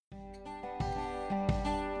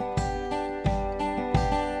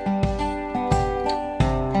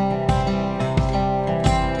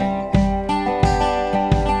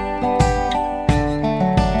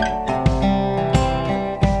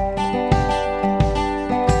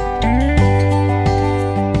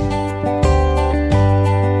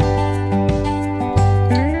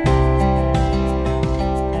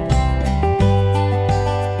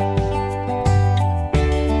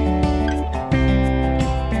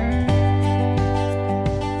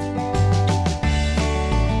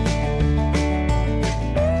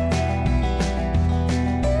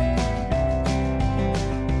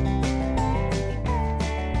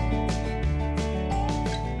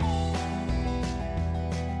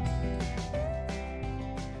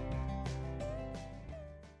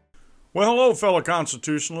Well, hello, fellow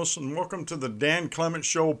constitutionalists, and welcome to the Dan Clements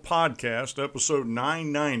Show Podcast, episode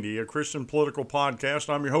 990, a Christian political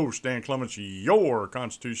podcast. I'm your host, Dan Clements, your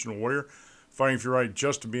constitutional warrior, fighting for your right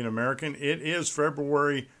just to be an American. It is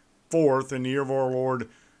February 4th in the year of our Lord,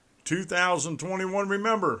 2021.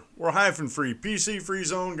 Remember, we're hyphen-free, PC-free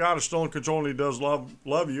zone. God is still in control, and He does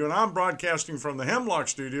love you. And I'm broadcasting from the Hemlock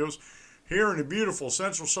Studios here in the beautiful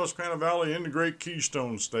central Susquehanna Valley in the great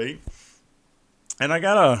Keystone State. And I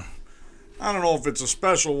don't know if it's a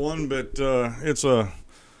special one, but it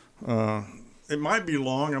might be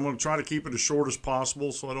long. I'm going to try to keep it as short as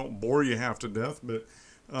possible so I don't bore you half to death. But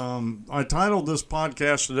I titled this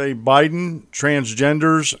podcast today, Biden,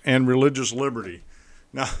 Transgenders, and Religious Liberty.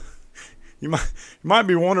 Now, you might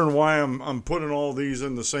be wondering why I'm putting all these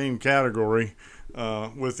in the same category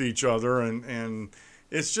with each other. And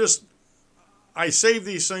it's just, I save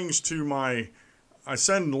these things to I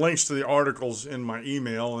send links to the articles in my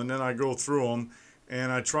email, and then I go through them,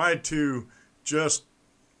 and I try to just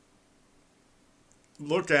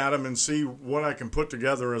look at them and see what I can put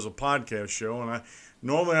together as a podcast show. And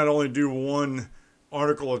normally I'd only do one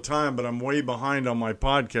article at a time, but I'm way behind on my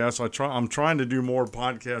podcast. I'm trying to do more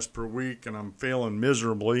podcasts per week, and I'm failing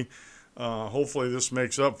miserably. Hopefully this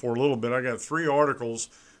makes up for a little bit. I got 3 articles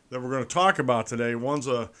that we're going to talk about today. One's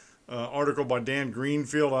a article by Dan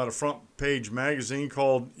Greenfield out of Front Page Magazine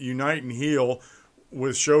called Unite and Heal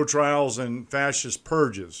with Show Trials and Fascist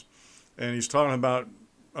Purges. And he's talking about,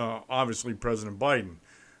 obviously, President Biden.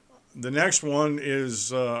 The next one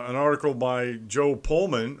is an article by Joy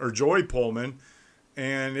Pullman,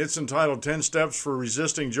 and it's entitled 10 Steps for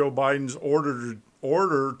Resisting Joe Biden's Order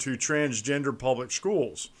to Transgender Public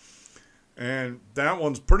Schools. And that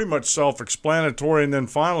one's pretty much self-explanatory. And then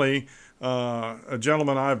finally, a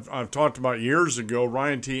gentleman I've talked about years ago,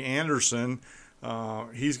 Ryan T. Anderson,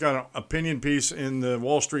 he's got an opinion piece in the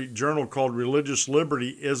Wall Street Journal called Religious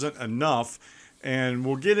Liberty Isn't Enough. And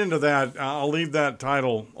we'll get into that. I'll leave that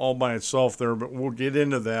title all by itself there, but we'll get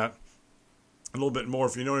into that a little bit more.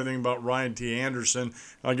 If you know anything about Ryan T. Anderson,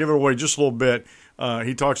 I'll give it away just a little bit.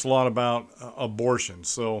 He talks a lot about abortion.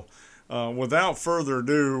 So without further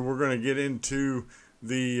ado, we're going to get into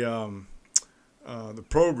the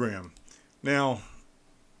program. Now,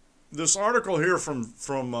 this article here from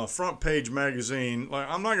Front Page Magazine,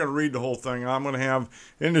 I'm not going to read the whole thing. I'm going to have,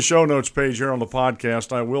 in the show notes page here on the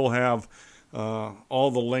podcast, I will have all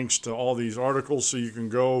the links to all these articles so you can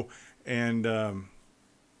go and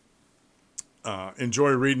enjoy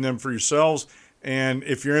reading them for yourselves. And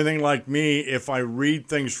if you're anything like me, if I read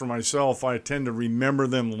things for myself, I tend to remember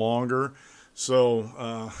them longer.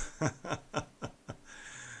 So,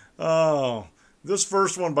 this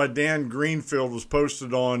first one by Dan Greenfield was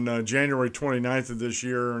posted on January 29th of this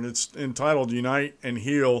year, and it's entitled Unite and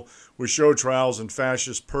Heal with Show Trials and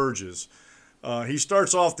Fascist Purges. He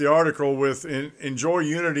starts off the article with Enjoy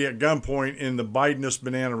Unity at Gunpoint in the Bidenist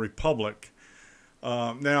Banana Republic.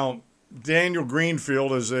 Now, Daniel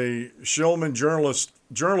Greenfield is a Shillman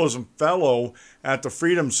journalism fellow at the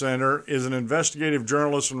Freedom Center, is an investigative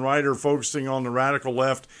journalist and writer focusing on the radical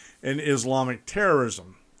left and Islamic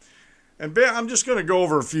terrorism. And I'm just going to go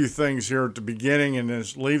over a few things here at the beginning and then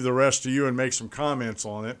leave the rest to you and make some comments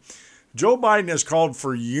on it. Joe Biden has called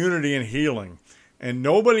for unity and healing, and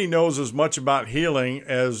nobody knows as much about healing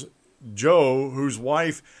as Joe, whose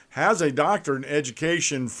wife has a doctorate in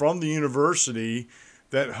education from the university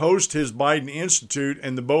that hosts his Biden Institute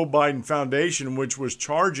and the Beau Biden Foundation, which was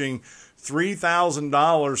charging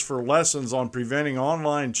 $3,000 for lessons on preventing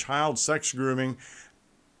online child sex grooming,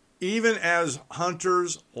 even as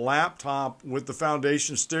Hunter's laptop with the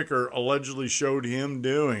foundation sticker allegedly showed him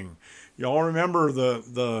doing. Y'all remember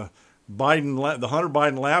the Hunter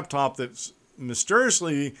Biden laptop that's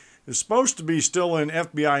mysteriously is supposed to be still in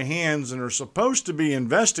FBI hands and are supposed to be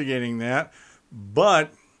investigating that,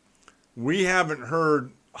 but we haven't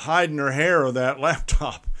heard hide nor hair of that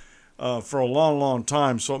laptop for a long, long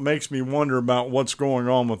time. So it makes me wonder about what's going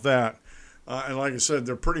on with that. And like I said,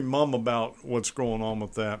 they're pretty mum about what's going on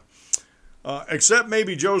with that. Except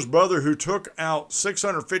maybe Joe's brother, who took out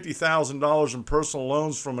 $650,000 in personal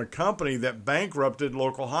loans from a company that bankrupted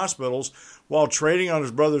local hospitals while trading on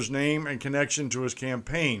his brother's name and connection to his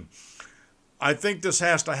campaign. I think this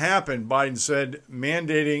has to happen, Biden said,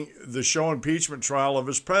 mandating the show impeachment trial of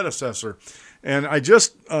his predecessor. And I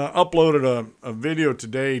just uploaded a video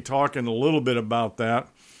today talking a little bit about that,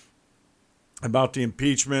 about the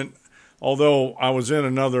impeachment. Although I was in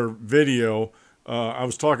another video, I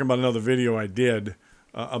was talking about another video I did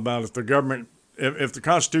about if the government, if the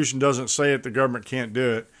Constitution doesn't say it, the government can't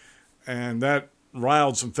do it. And that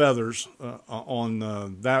riled some feathers on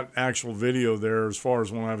that actual video there, as far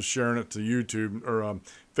as when I was sharing it to YouTube or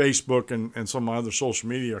Facebook and some of my other social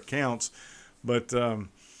media accounts. But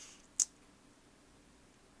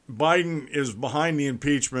Biden is behind the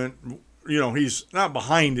impeachment. He's not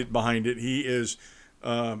behind it. He is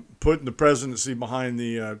putting the presidency behind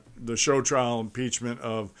the show trial impeachment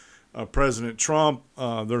of President Trump.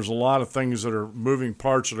 There's a lot of things that are moving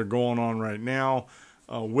parts that are going on right now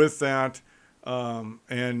with that.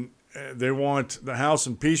 And they want, the House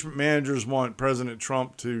impeachment managers want President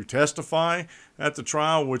Trump to testify at the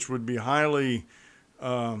trial, which would be highly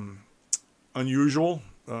unusual,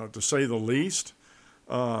 to say the least.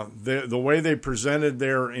 The way they presented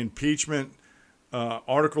their impeachment,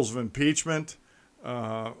 articles of impeachment,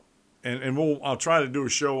 and I'll try to do a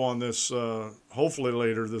show on this hopefully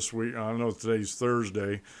later this week. I know today's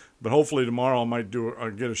Thursday, but hopefully tomorrow I might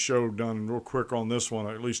get a show done real quick on this one,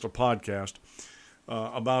 or at least a podcast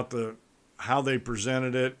about how they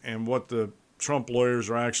presented it and what the Trump lawyers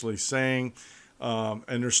are actually saying.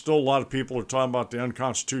 And there's still a lot of people who are talking about the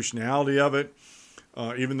unconstitutionality of it,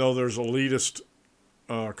 even though there's elitist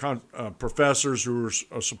professors who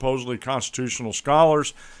are supposedly constitutional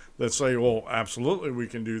scholars that say, well, absolutely we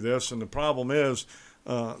can do this. And the problem is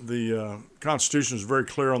the Constitution is very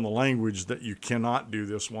clear on the language that you cannot do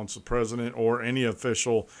this once the president or any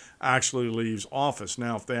official actually leaves office.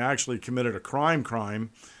 Now, if they actually committed a crime,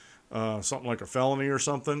 something like a felony or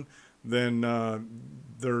something, then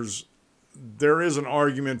there is an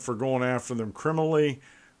argument for going after them criminally.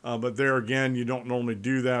 But there again, you don't normally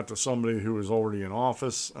do that to somebody who is already in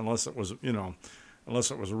office, unless it was a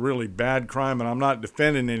really bad crime. And I'm not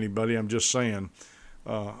defending anybody. I'm just saying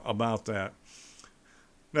about that.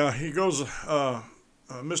 Now he goes,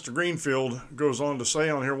 Mr. Greenfield goes on to say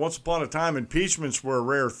on here, once upon a time, impeachments were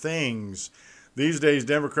rare things. These days,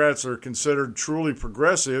 Democrats are considered truly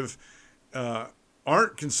progressive,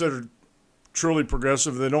 aren't considered truly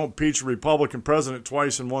progressive. They don't impeach a Republican president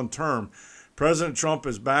twice in one term. President Trump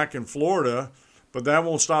is back in Florida, but that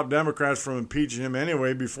won't stop Democrats from impeaching him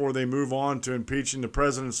anyway before they move on to impeaching the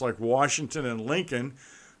presidents like Washington and Lincoln,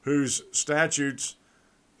 whose statues,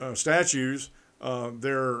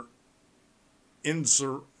 their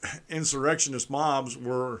insurrectionist mobs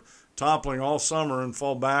were toppling all summer and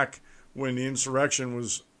fall back when the insurrection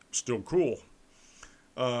was still cool.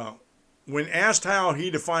 When asked how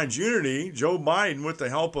he defines unity, Joe Biden, with the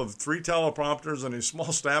help of 3 teleprompters and a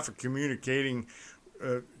small staff communicating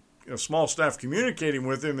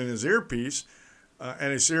with him in his earpiece,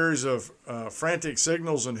 and a series of frantic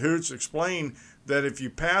signals and hoots, explained that if you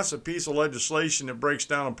pass a piece of legislation that breaks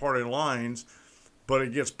down on party lines, but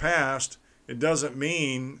it gets passed, it doesn't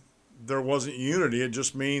mean there wasn't unity. It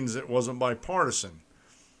just means it wasn't bipartisan.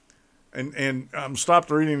 And I'm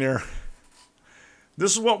stopped reading there.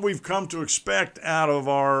 This is what we've come to expect out of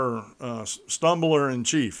our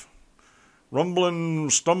stumbler-in-chief. Rumbling,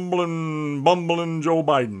 stumbling, bumbling Joe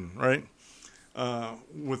Biden, right?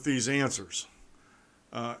 With these answers.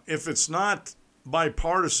 If it's not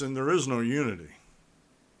bipartisan, there is no unity.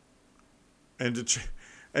 And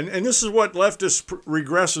this is what leftist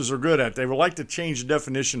regressives are good at. They would like to change the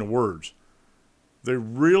definition of words. They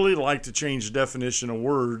really like to change the definition of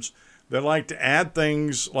words. They like to add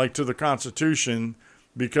things like to the Constitution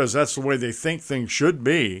because that's the way they think things should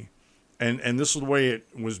be. And this is the way it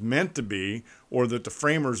was meant to be, or that the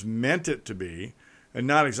framers meant it to be, and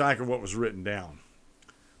not exactly what was written down.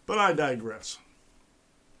 But I digress.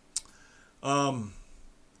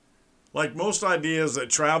 Like most ideas that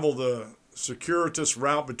travel the circuitous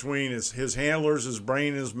route between his handlers, his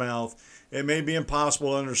brain, and his mouth, it may be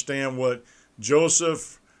impossible to understand what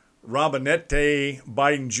Joseph Robinette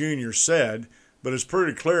Biden Jr. said, but it's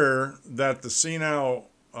pretty clear that the senile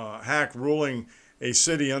hack ruling a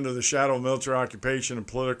city under the shadow of military occupation and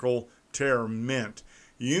political terror meant.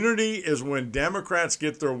 Unity is when Democrats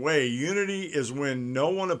get their way. Unity is when no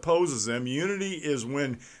one opposes them. Unity is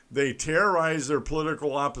when they terrorize their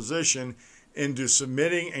political opposition into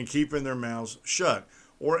submitting and keeping their mouths shut.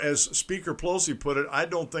 Or as Speaker Pelosi put it, I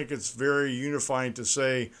don't think it's very unifying to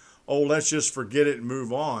say, oh, let's just forget it and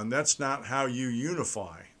move on. That's not how you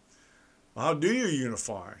unify. How do you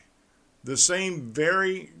unify? The same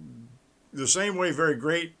way very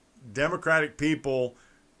great democratic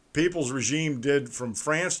people's regime did from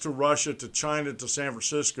France to Russia to China to San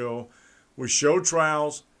Francisco, with show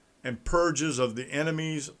trials and purges of the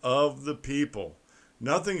enemies of the people.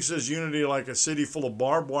 Nothing says unity like a city full of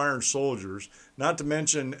barbed wire and soldiers, not to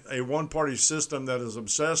mention a one-party system that is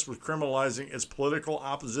obsessed with criminalizing its political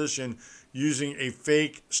opposition using a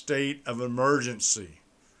fake state of emergency.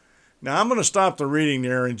 Now, I'm going to stop the reading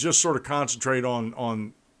there and just sort of concentrate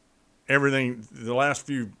on everything, the last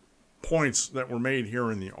few points that were made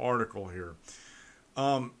here in the article here.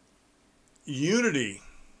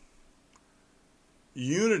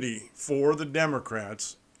 Unity for the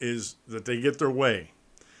Democrats is that they get their way.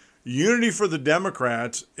 Unity for the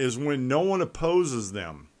Democrats is when no one opposes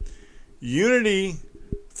them. Unity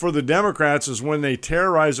for the Democrats is when they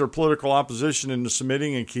terrorize their political opposition into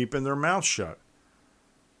submitting and keeping their mouth shut.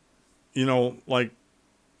 You know, like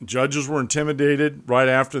judges were intimidated right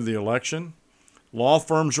after the election. Law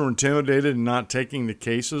firms were intimidated in not taking the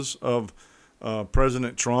cases of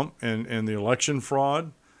President Trump and the election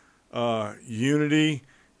fraud. Unity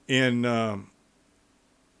in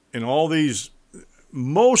all these,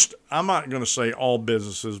 I'm not going to say all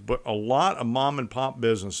businesses, but a lot of mom and pop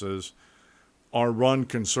businesses are run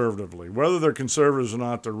conservatively. Whether they're conservatives or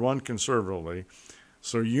not, they're run conservatively.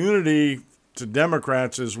 So unity to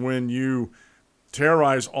Democrats is when you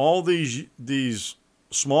terrorize all these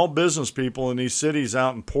small business people in these cities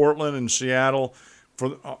out in Portland and Seattle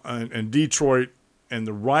and Detroit, and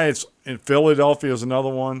the riots in Philadelphia is another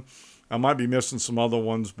one. I might be missing some other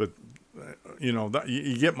ones, but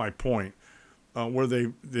you get my point. Where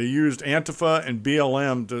they used Antifa and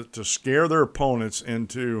BLM to scare their opponents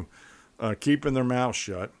into keeping their mouth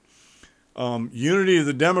shut. Unity of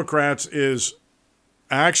the Democrats is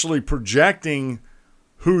actually projecting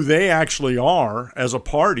who they actually are as a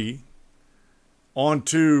party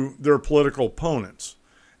onto their political opponents.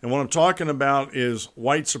 And what I'm talking about is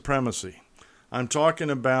white supremacy. I'm talking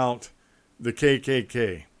about the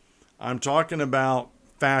KKK. I'm talking about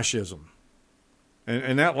fascism.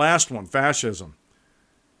 And that last one, fascism.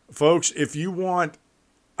 Folks, if you want,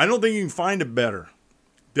 I don't think you can find a better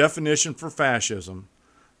definition for fascism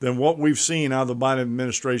than what we've seen out of the Biden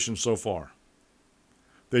administration so far.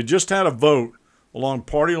 They just had a vote along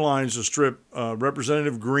party lines to strip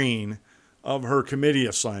Representative Green of her committee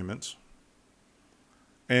assignments.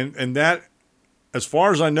 And that, as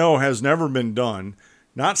far as I know, has never been done.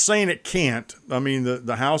 Not saying it can't. I mean,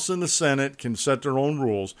 the House and the Senate can set their own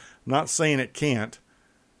rules. I'm not saying it can't.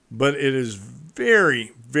 But it is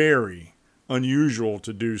very, very unusual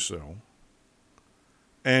to do so.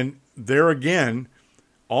 And there again,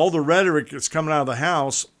 all the rhetoric that's coming out of the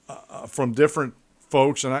House from different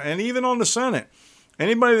folks, and even on the Senate,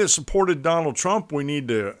 anybody that supported Donald Trump, we need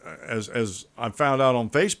to, as I found out on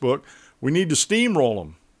Facebook, we need to steamroll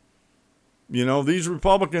them. You know, these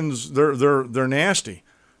Republicans, they're nasty.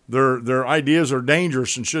 Their ideas are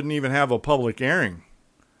dangerous and shouldn't even have a public airing.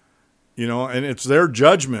 You know, and it's their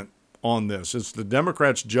judgment on this. It's the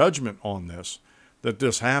Democrats' judgment on this that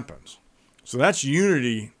this happens. So that's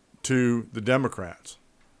unity to the Democrats.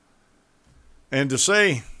 And to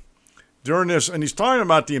say during this, and he's talking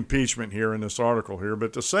about the impeachment here in this article here,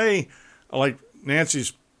 but to say, like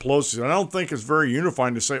Nancy Pelosi, I don't think it's very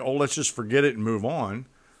unifying to say, oh, let's just forget it and move on.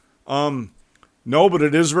 No, but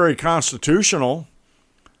it is very constitutional.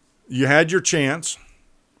 You had your chance.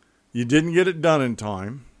 You didn't get it done in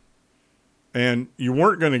time. And you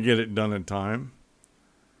weren't going to get it done in time.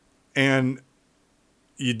 And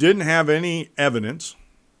you didn't have any evidence,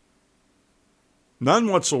 none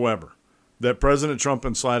whatsoever, that President Trump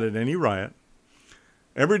incited any riot.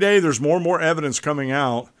 Every day there's more and more evidence coming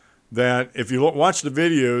out that if you watch the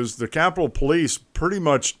videos, the Capitol Police pretty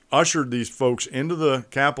much ushered these folks into the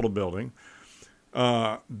Capitol building.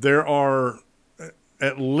 There are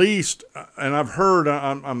at least, and I've heard,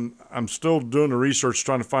 I'm still doing the research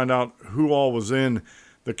trying to find out who all was in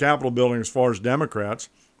the Capitol building as far as Democrats,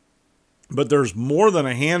 but there's more than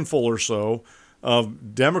a handful or so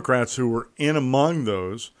of Democrats who were in among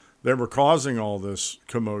those that were causing all this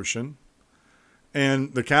commotion,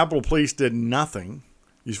 and the Capitol Police did nothing.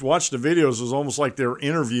 You watch the videos, it was almost like they were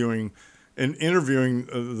interviewing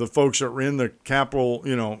the folks that were in the Capitol,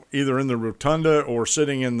 you know, either in the rotunda or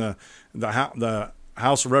sitting in the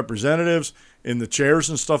House of Representatives in the chairs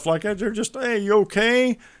and stuff like that. They're just, hey, you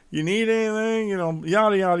okay? You need anything? You know,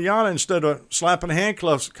 yada, yada, yada, instead of slapping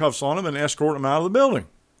handcuffs on them and escorting them out of the building.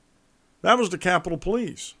 That was the Capitol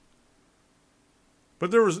Police.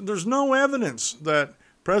 But there's no evidence that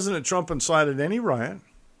President Trump incited any riot.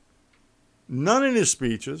 None in his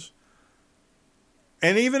speeches.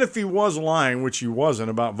 And even if he was lying, which he wasn't,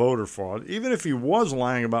 about voter fraud, even if he was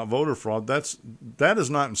lying about voter fraud, that is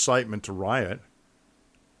not incitement to riot.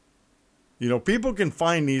 You know, people can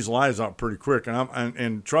find these lies out pretty quick,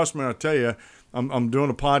 and trust me, I tell you, I'm doing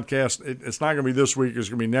a podcast. It's not going to be this week; it's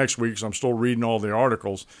going to be next week. So I'm still reading all the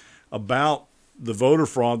articles about the voter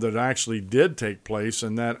fraud that actually did take place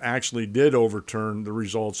and that actually did overturn the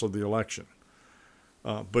results of the election.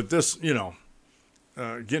 But this, you know,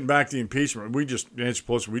 getting back to the impeachment, Nancy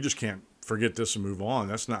Pelosi, we just can't forget this and move on.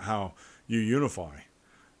 That's not how you unify.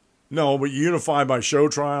 No, but you unify by show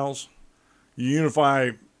trials. You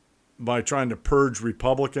unify by trying to purge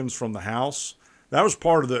Republicans from the House. That was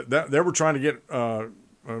part of they were trying to get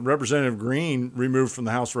Representative Green removed from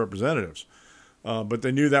the House of Representatives. But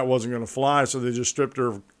they knew that wasn't going to fly, so they just stripped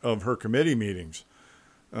her of her committee meetings.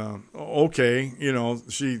 Okay,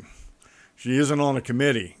 she isn't on a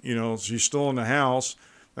committee. She's still in the House,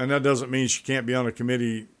 and that doesn't mean she can't be on a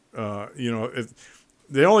committee. If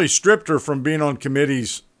they only stripped her from being on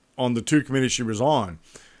committees on the 2 committees she was on.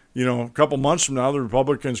 A couple months from now, the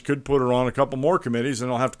Republicans could put her on a couple more committees,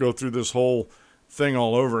 and they'll have to go through this whole thing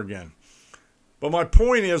all over again. But my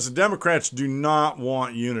point is the Democrats do not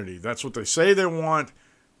want unity. That's what they say they want,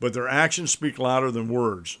 but their actions speak louder than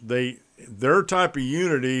words. Their type of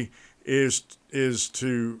unity is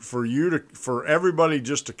for everybody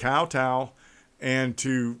just to kowtow and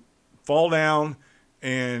to fall down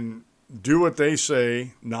and do what they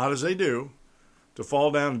say, not as they do. To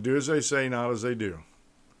fall down and do as they say, not as they do.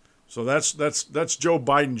 So that's Joe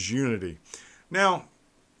Biden's unity. Now,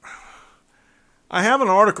 I have an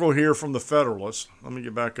article here from the Federalist. Let me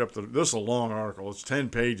get back up to this. Is a long article. It's 10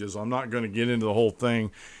 pages. I'm not going to get into the whole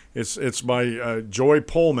thing. It's by Joy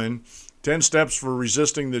Pullman. 10 steps for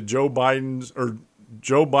resisting the Joe Biden's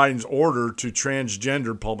order to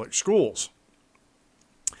transgender public schools.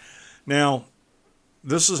 Now,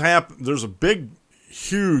 this has happened. There's a big,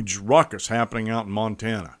 huge ruckus happening out in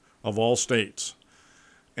Montana, of all states.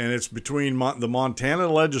 And it's between the Montana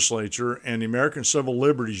legislature and the American Civil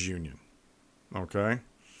Liberties Union. Okay?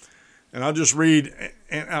 And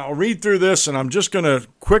I'll read through this, and I'm just going to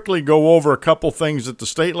quickly go over a couple things that the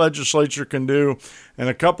state legislature can do and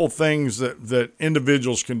a couple things that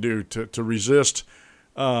individuals can do to resist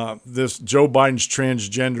this Joe Biden's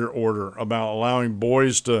transgender order about allowing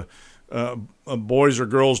boys or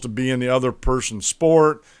girls to be in the other person's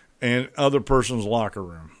sport and other person's locker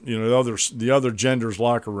room, the other gender's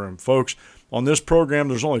locker room. Folks, on this program,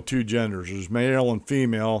 there's only 2 genders. There's male and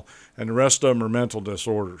female, and the rest of them are mental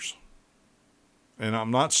disorders. And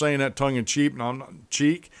I'm not saying that tongue-in-cheek.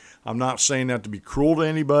 I'm not saying that to be cruel to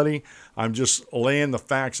anybody. I'm just laying the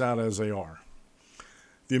facts out as they are.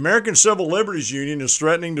 The American Civil Liberties Union is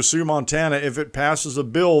threatening to sue Montana if it passes a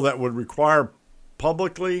bill that would require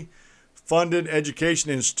publicly funded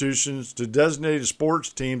education institutions to designate sports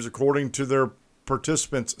teams according to their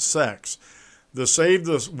participants' sex. The Save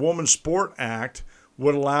the Woman Sport Act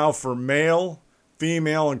would allow for male,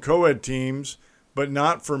 female, and co-ed teams, but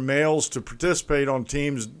not for males to participate on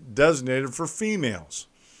teams designated for females.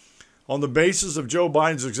 On the basis of Joe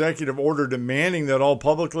Biden's executive order demanding that all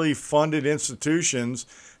publicly funded institutions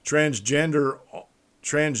transgender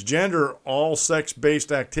all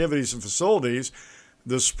sex-based activities and facilities,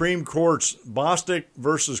 the Supreme Court's Bostick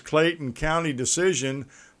versus Clayton County decision,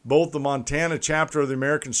 both the Montana chapter of the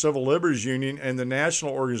American Civil Liberties Union and the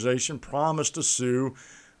national organization promised to sue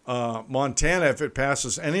Montana if it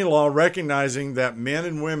passes any law recognizing that men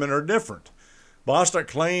and women are different. Bostick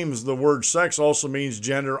claims the word sex also means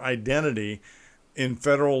gender identity in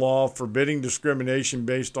federal law, forbidding discrimination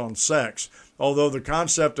based on sex, although the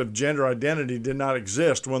concept of gender identity did not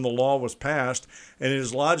exist when the law was passed, and it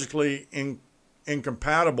is logically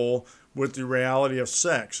incompatible with the reality of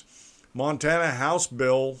sex. Montana House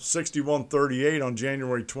Bill 6138 on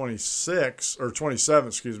January 27,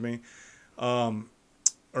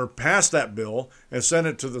 passed that bill and sent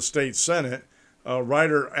it to the state Senate.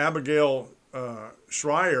 Writer Abigail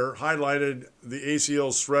Schreier highlighted the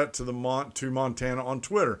ACL's threat to Montana on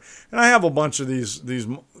Twitter, and I have a bunch of these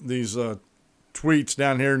tweets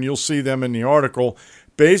down here, and you'll see them in the article.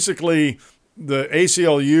 Basically, the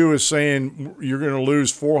ACLU is saying you're going to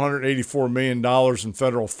lose $484 million in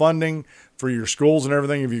federal funding for your schools and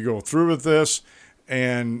everything if you go through with this.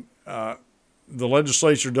 And the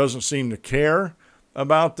legislature doesn't seem to care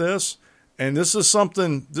about this. And this is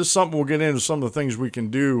something we'll get into, some of the things we can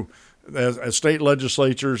do as state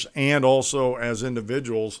legislatures and also as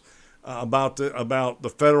individuals about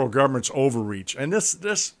the federal government's overreach. And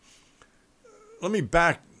this let me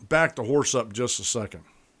back the horse up just a second.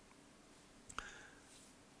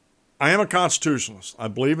 I am a constitutionalist. I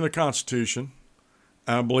believe in the Constitution,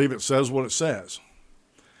 and I believe it says what it says.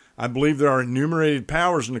 I believe there are enumerated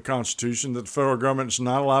powers in the Constitution that the federal government is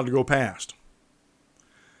not allowed to go past.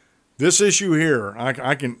 This issue here, I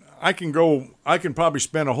can probably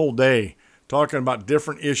spend a whole day talking about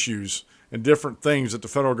different issues and different things that the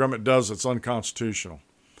federal government does that's unconstitutional.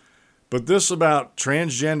 But this about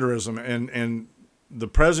transgenderism and the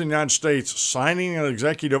President of the United States signing an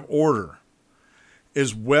executive order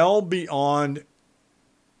is well beyond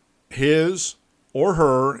his or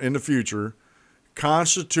her, in the future,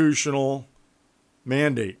 constitutional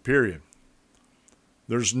mandate, period.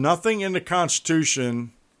 There's nothing in the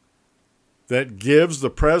Constitution that gives the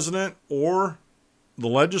president or the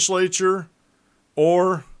legislature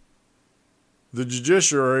or the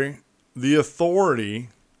judiciary the authority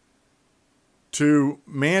to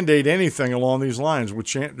mandate anything along these lines with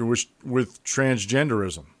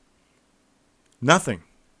transgenderism. Nothing.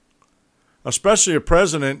 Especially a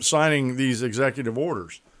president signing these executive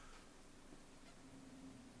orders.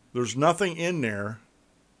 There's nothing in there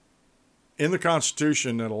in the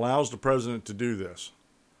Constitution that allows the president to do this.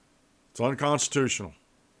 It's unconstitutional.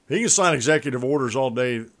 He can sign executive orders all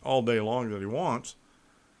day long that he wants,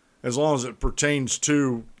 as long as it pertains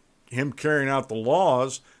to him carrying out the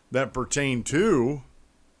laws that pertain to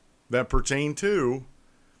the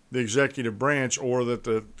executive branch or that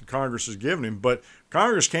the Congress has given him. But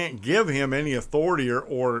Congress can't give him any authority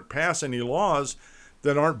or pass any laws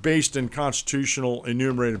that aren't based in constitutional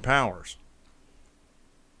enumerated powers.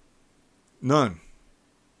 None.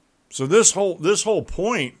 So this whole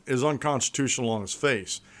point is unconstitutional on its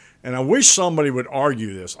face. And I wish somebody would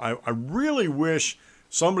argue this. I really wish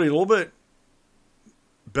somebody a little bit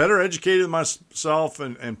better educated than myself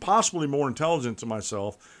and possibly more intelligent than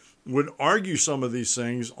myself would argue some of these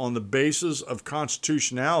things on the basis of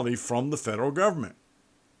constitutionality from the federal government.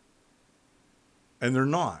 And they're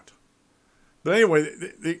not. But anyway,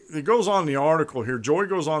 it goes on in the article here. Joy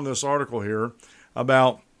goes on this article here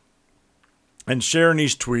about and sharing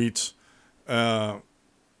these tweets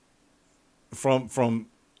from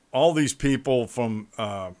all these people from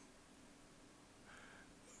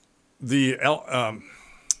this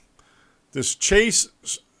Chase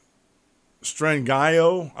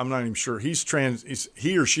Strangayo. I'm not even sure.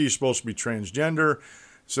 He or she is supposed to be transgender.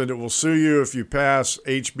 Said it will sue you if you pass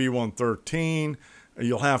HB 113.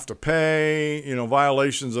 You'll have to pay.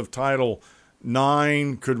 Violations of Title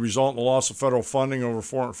 9 could result in the loss of federal funding over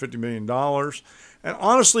 $450 million. And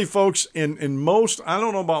honestly, folks, in most, I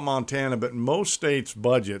don't know about Montana, but in most states'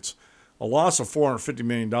 budgets, a loss of $450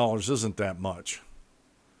 million isn't that much.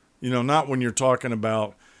 Not when you're talking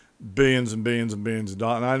about billions and billions and billions of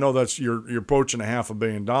dollars. And I know you're approaching $500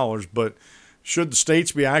 million, but should the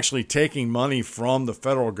states be actually taking money from the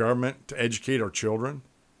federal government to educate our children?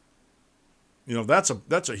 That's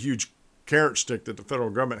a huge carrot stick that the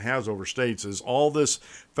federal government has over states, is all this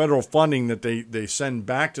federal funding that they send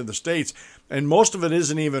back to the states. And most of it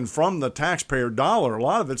isn't even from the taxpayer dollar. A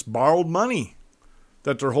lot of it's borrowed money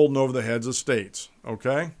that they're holding over the heads of states.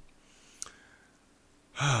 Okay?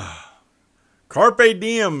 Carpe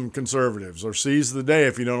diem, conservatives, or seize the day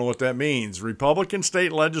if you don't know what that means. Republican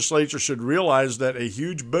state legislatures should realize that a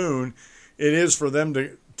huge boon it is for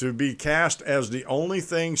them to be cast as the only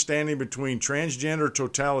thing standing between transgender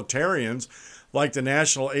totalitarians like the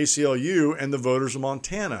National ACLU and the voters of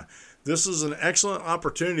Montana. This is an excellent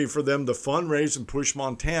opportunity for them to fundraise and push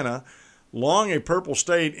Montana, long a purple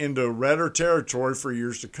state, into redder territory for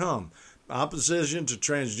years to come. Opposition to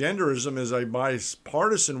transgenderism is a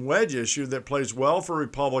bipartisan wedge issue that plays well for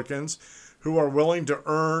Republicans who are willing to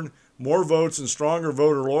earn more votes and stronger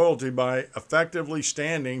voter loyalty by effectively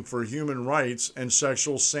standing for human rights and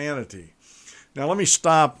sexual sanity. Now, let me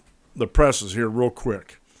stop the presses here real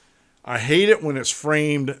quick. I hate it when it's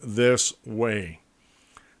framed this way,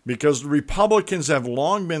 because the Republicans have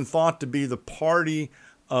long been thought to be the party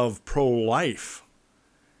of pro-life.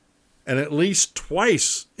 And at least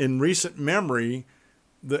twice in recent memory,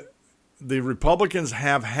 the Republicans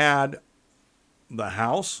have had the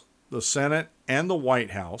House, the Senate, and the White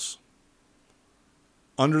House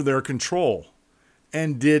under their control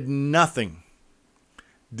and did nothing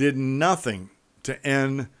to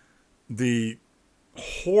end the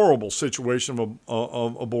horrible situation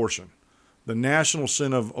of abortion, the national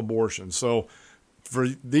sin of abortion. So for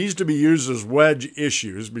these to be used as wedge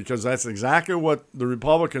issues, because that's exactly what the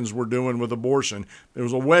Republicans were doing with abortion. It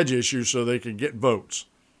was a wedge issue so they could get votes.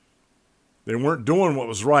 They weren't doing what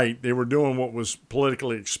was right. They were doing what was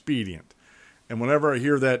politically expedient. And whenever I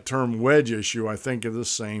hear that term wedge issue, I think of the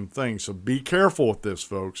same thing. So be careful with this,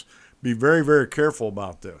 folks. Be very, very careful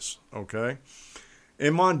about this, okay?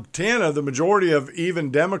 In Montana, the majority of even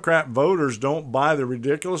Democrat voters don't buy the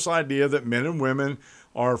ridiculous idea that men and women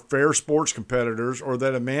are fair sports competitors or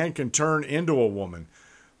that a man can turn into a woman.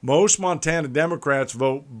 Most Montana Democrats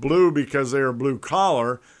vote blue because they are blue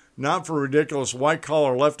collar, not for ridiculous white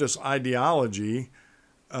collar leftist ideology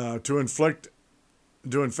to infect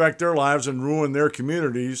their lives and ruin their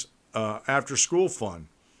communities after school fun.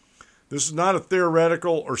 This is not a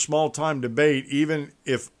theoretical or small-time debate, even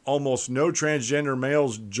if almost no transgender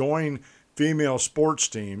males join female sports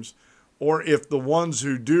teams, or if the ones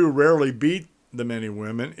who do rarely beat the men and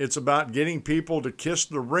women, it's about getting people to kiss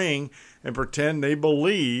the ring and pretend they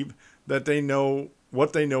believe that they know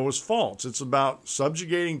what they know is false. It's about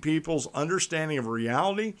subjugating people's understanding of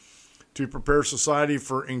reality to prepare society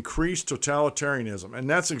for increased totalitarianism. And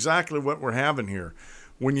that's exactly what we're having here.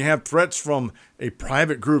 When you have threats from a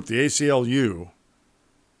private group, the ACLU,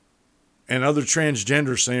 and other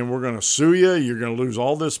transgenders saying, we're going to sue you, you're going to lose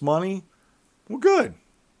all this money, well, good.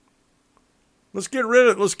 Let's get rid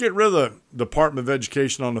of the Department of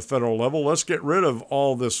Education on the federal level. Let's get rid of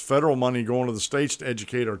all this federal money going to the states to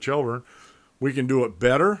educate our children. We can do it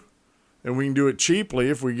better, and we can do it cheaply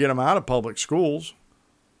if we get them out of public schools.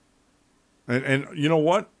 And you know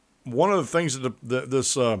what? One of the things that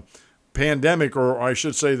this pandemic, or I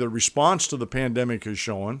should say the response to the pandemic is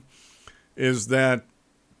showing, is that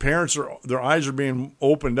parents their eyes are being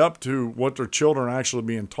opened up to what their children are actually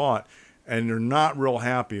being taught. And they're not real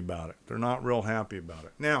happy about it.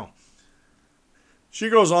 Now, she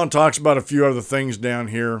goes on, talks about a few other things down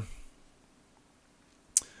here.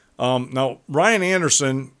 Now, Ryan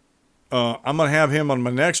Anderson, I'm going to have him on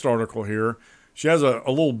my next article here. She has a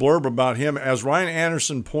little blurb about him. As Ryan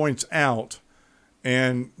Anderson points out,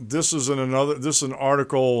 and this is an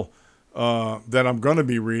article that I'm going to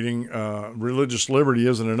be reading, Religious Liberty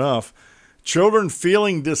Isn't Enough. Children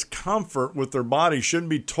feeling discomfort with their body shouldn't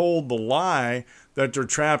be told the lie that they're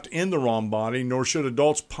trapped in the wrong body, nor should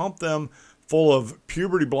adults pump them full of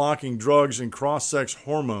puberty-blocking drugs and cross-sex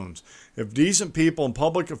hormones. If decent people and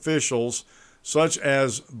public officials, such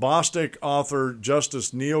as Bostic author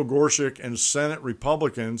Justice Neil Gorsuch and Senate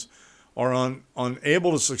Republicans, are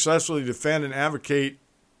unable to successfully defend and advocate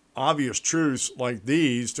obvious truths like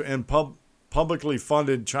these to end publicly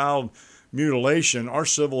funded child mutilation, our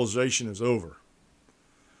civilization is over.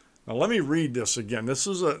 Now let me read this again. This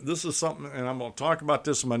is something, and I'm going to talk about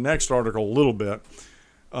this in my next article a little bit.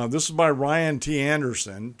 This is by Ryan T.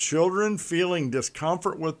 Anderson. Children feeling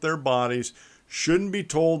discomfort with their bodies shouldn't be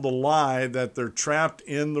told the lie that they're trapped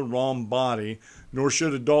in the wrong body, nor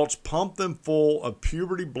should adults pump them full of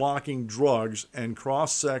puberty-blocking drugs and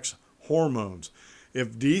cross-sex hormones.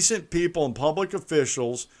 If decent people and public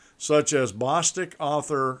officials, such as Bostic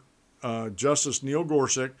author Justice Neil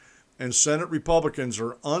Gorsuch and Senate Republicans,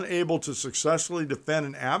 are unable to successfully defend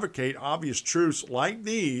and advocate obvious truths like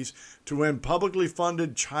these to end publicly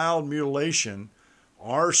funded child mutilation,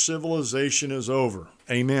 our civilization is over.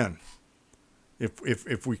 Amen.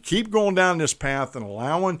 If we keep going down this path and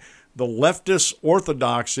allowing the leftist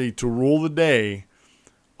orthodoxy to rule the day,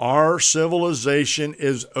 our civilization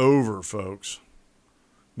is over, folks.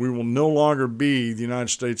 We will no longer be the United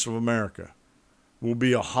States of America. We'll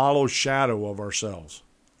be a hollow shadow of ourselves,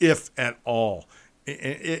 if at all,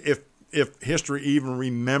 if history even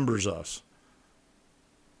remembers us.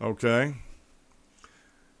 Okay?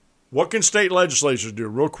 What can state legislatures do?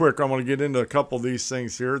 Real quick, I'm going to get into a couple of these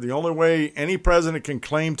things here. The only way any president can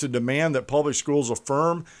claim to demand that public schools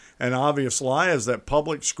affirm an obvious lie is that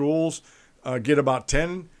public schools get about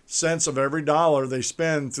 10 cents of every dollar they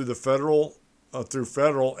spend through the federal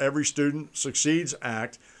Every Student Succeeds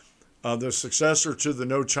Act, the successor to the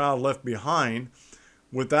No Child Left Behind.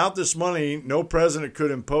 Without this money, no president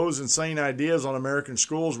could impose insane ideas on American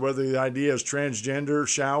schools, whether the idea is transgender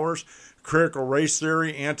showers, critical race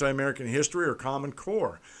theory, anti-American history, or Common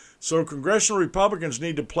Core. So congressional Republicans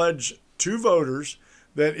need to pledge to voters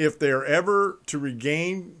that if they are ever to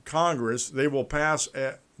regain Congress, they will pass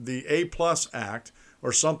the A-Plus Act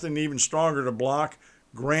or something even stronger to block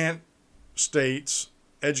grant states'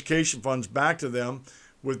 education funds back to them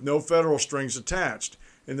with no federal strings attached.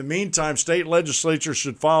 In the meantime, state legislatures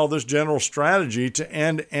should follow this general strategy to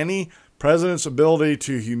end any president's ability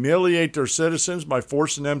to humiliate their citizens by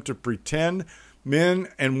forcing them to pretend men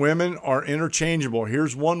and women are interchangeable.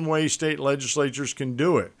 Here's one way state legislatures can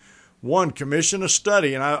do it. One, commission a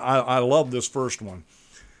study, and I love this first one.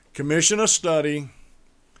 Commission a study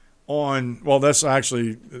on, well, that's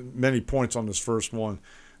actually many points on this first one.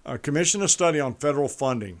 Commission a study on federal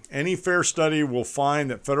funding. Any fair study will find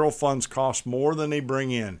that federal funds cost more than they bring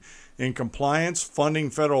in. In compliance, funding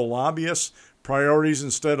federal lobbyists priorities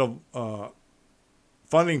instead of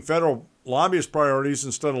funding federal lobbyist priorities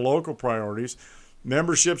instead of local priorities,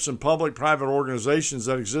 memberships in public-private organizations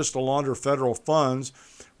that exist to launder federal funds,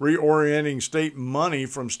 reorienting state money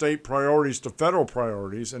from state priorities to federal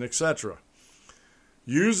priorities, and etc.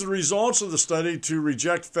 Use the results of the study to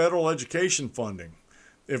reject federal education funding.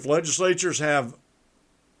 If legislatures have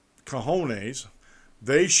cojones,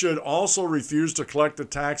 They should also refuse to collect the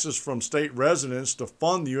taxes from state residents to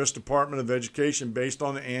fund the U.S. Department of Education based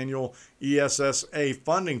on the annual ESSA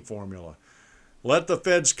funding formula. Let the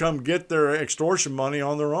feds come get their extortion money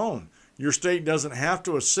on their own. Your state doesn't have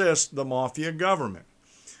to assist the mafia government.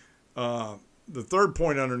 The third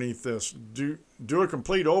point underneath this, do a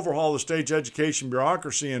complete overhaul of the state's education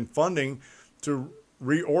bureaucracy and funding to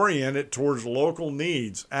reorient it towards local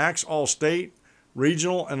needs. Axe all state,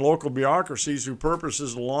 regional, and local bureaucracies whose purpose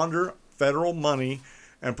is to launder federal money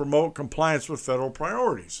and promote compliance with federal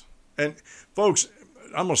priorities. And folks,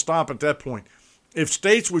 I'm going to stop at that point. If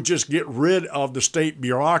states would just get rid of the state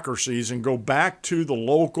bureaucracies and go back to the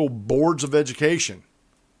local boards of education,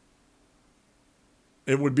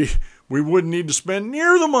 we wouldn't need to spend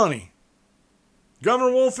near the money.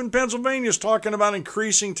 Governor Wolf in Pennsylvania is talking about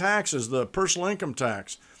increasing taxes, the personal income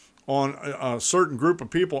tax, on a certain group of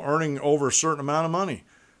people earning over a certain amount of money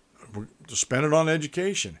to spend it on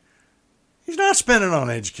education. He's not spending it on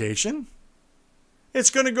education. It's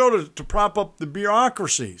going to go to prop up the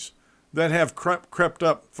bureaucracies that have crept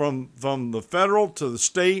up from the federal to the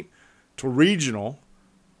state to regional.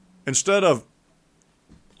 Instead of,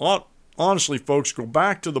 honestly, folks, go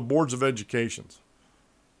back to the boards of education.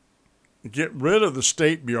 Get rid of the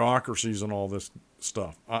state bureaucracies and all this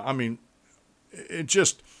stuff. I mean, it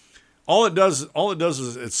just, all it does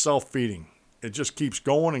is it's self-feeding. It just keeps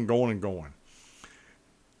going and going and going.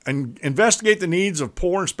 And investigate the needs of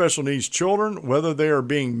poor and special needs children, whether they are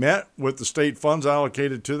being met with the state funds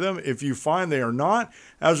allocated to them. If you find they are not,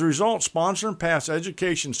 as a result, sponsor and pass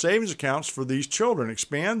education savings accounts for these children.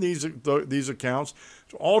 Expand these accounts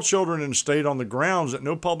to all children in the state on the grounds that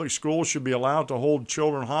no public school should be allowed to hold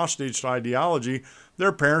children hostage to ideology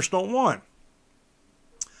their parents don't want.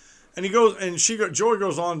 And Joy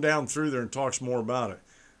goes on down through there and talks more about it.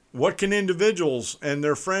 What can individuals and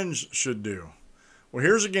their friends should do? Well,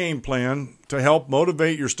 here's a game plan to help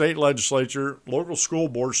motivate your state legislature, local school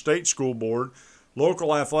board, state school board,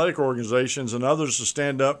 local athletic organizations, and others to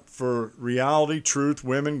stand up for reality, truth,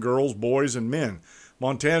 women, girls, boys, and men.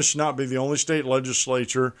 Montana should not be the only state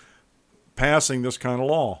legislature passing this kind of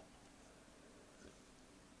law.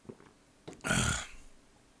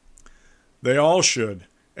 They all should.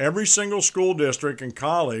 Every single school district and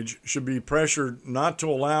college should be pressured not to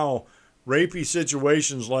allow rapey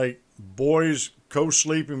situations like boys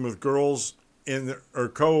co-sleeping with girls I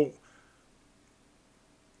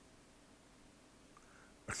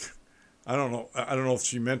don't know if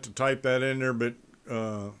she meant to type that in there, but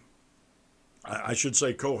I should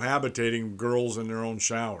say cohabitating girls in their own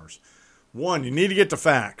showers. One, you need to get the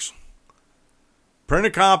facts. Print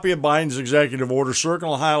a copy of Biden's executive order,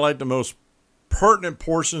 circle and highlight the most pertinent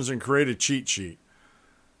portions, and create a cheat sheet.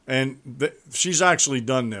 And she's actually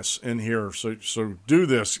done this in here. So do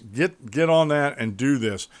this. Get on that and do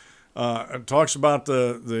this. It talks about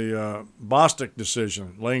the Bostic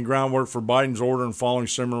decision, laying groundwork for Biden's order and following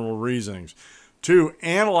similar reasonings. 2,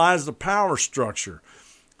 analyze the power structure.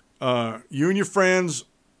 You and your friends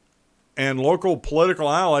and local political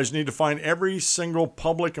allies need to find every single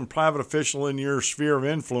public and private official in your sphere of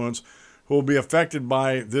influence who will be affected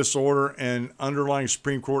by this order and underlying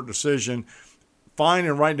Supreme Court decision. Find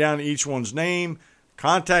and write down each one's name,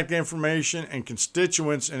 contact information, and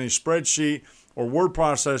constituents in a spreadsheet or word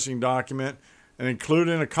processing document and include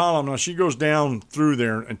in a column. Now, she goes down through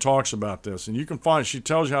there and talks about this, and you can find, she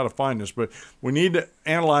tells you how to find this, but we need to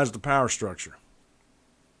analyze the power structure.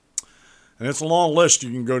 And it's a long list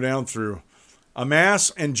you can go down through.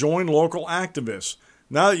 Amass and join local activists.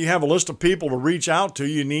 Now that you have a list of people to reach out to,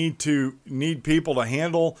 you need people to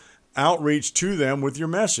handle outreach to them with your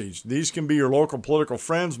message. These can be your local political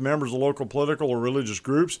friends, members of local political or religious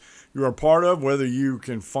groups you are part of, whether you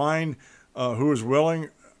can find who is willing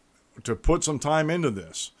to put some time into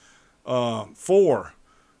this. 4,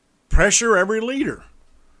 pressure every leader.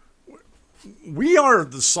 We are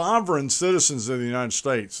the sovereign citizens of the United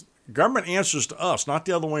States. Government answers to us, not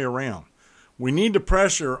the other way around. We need to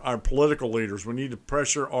pressure our political leaders. We need to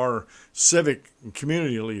pressure our civic and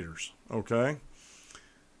community leaders, okay?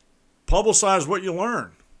 Publicize what you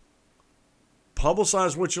learn.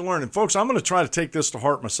 Publicize what you learn. And folks, I'm going to try to take this to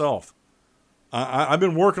heart myself. I've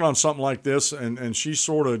been working on something like this, and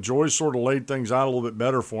Joy sort of laid things out a little bit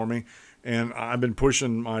better for me. And I've been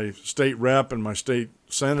pushing my state rep and my state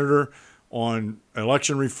senator on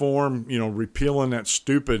election reform, repealing that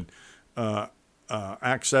stupid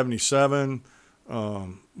Act 77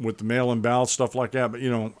 with the mail-in ballot, stuff like that. But,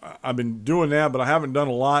 I've been doing that, but I haven't done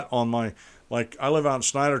a lot on my, I live out in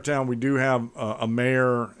Snydertown. We do have a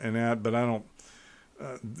mayor and that, but I don't,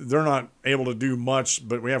 they're not able to do much,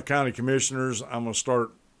 but we have county commissioners. I'm going to start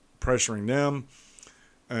pressuring them.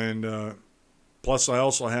 And plus, I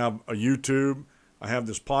also have a YouTube. I have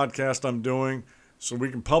this podcast I'm doing, so we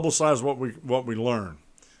can publicize what we learn.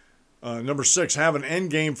 Number 6, have an end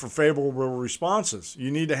game for favorable responses. You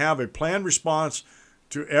need to have a planned response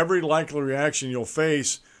to every likely reaction you'll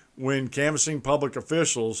face when canvassing public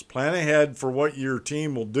officials. Plan ahead for what your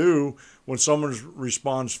team will do when someone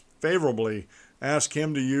responds favorably. Ask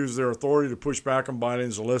him to use their authority to push back on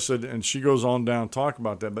Biden's illicit, and she goes on down to talk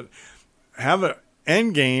about that. But have an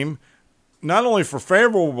end game, not only for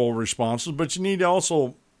favorable responses, but you need to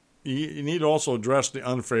also address the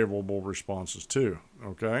unfavorable responses too.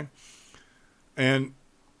 Okay, and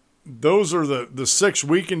those are the 6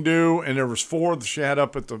 we can do, and there was 4 that she had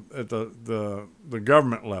up at the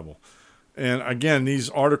government level. And again, these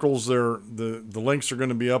articles, the links are going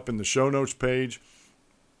to be up in the show notes page,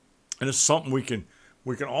 and it's something we can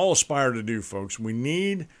all aspire to do, folks. We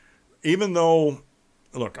need, even though,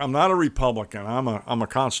 look, I'm not a Republican, I'm a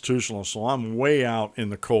constitutionalist, so I'm way out in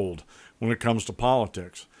the cold when it comes to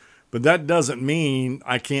politics. But that doesn't mean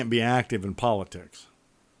I can't be active in politics.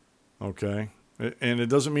 Okay? And it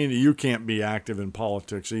doesn't mean that you can't be active in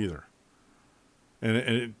politics either. And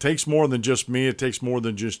it takes more than just me. It takes more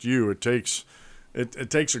than just you. It takes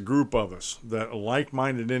a group of us that are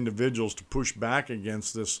like-minded individuals to push back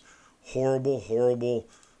against this horrible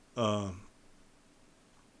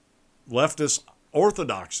leftist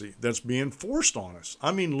orthodoxy that's being forced on us.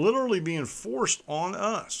 I mean, literally being forced on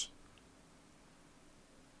us.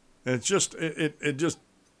 And it just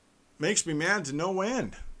makes me mad to no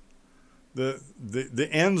end. The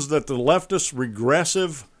ends that the leftist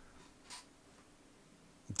regressive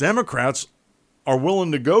Democrats are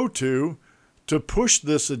willing to go to push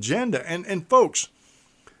this agenda. And folks,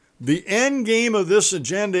 the end game of this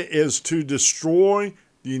agenda is to destroy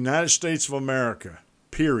the United States of America,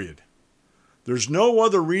 period. There's no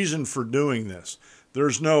other reason for doing this. For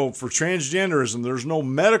transgenderism, there's no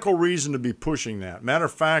medical reason to be pushing that. Matter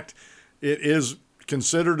of fact, it is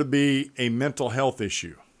considered to be a mental health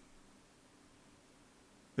issue.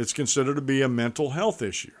 It's considered to be a mental health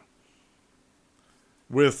issue.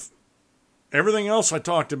 With everything else I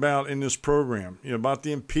talked about in this program, about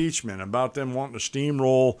the impeachment, about them wanting to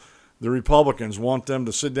steamroll the Republicans, want them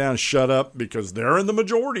to sit down and shut up because they're in the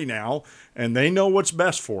majority now and they know what's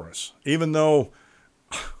best for us. Even though,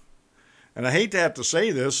 and I hate to have to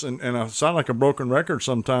say this, and I sound like a broken record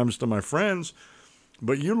sometimes to my friends,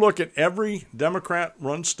 but you look at every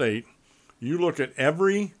Democrat-run state, you look at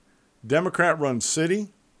every Democrat-run city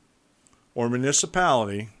or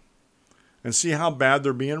municipality, and see how bad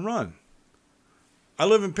they're being run. I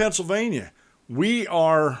live in Pennsylvania. We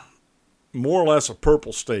are more or less a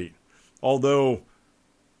purple state, although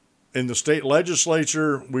in the state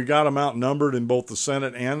legislature, we got them outnumbered in both the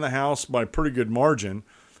Senate and the House by a pretty good margin.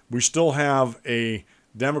 We still have a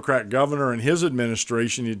Democrat governor and his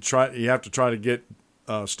administration. You have to try to get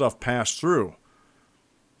stuff passed through.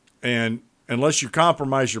 And unless you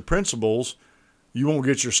compromise your principles, you won't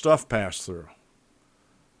get your stuff passed through.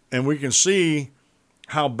 And we can see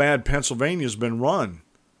how bad Pennsylvania's been run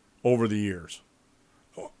over the years.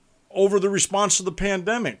 Over the response to the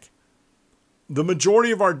pandemic, the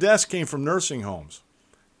majority of our deaths came from nursing homes.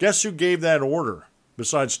 Guess who gave that order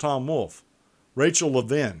besides Tom Wolf? Rachel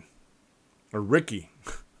Levin, or Ricky.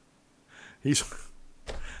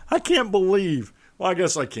 I can't believe, well, I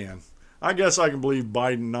guess I can. I guess I can believe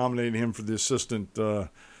Biden nominated him for the assistant,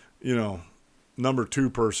 number 2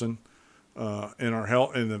 person in our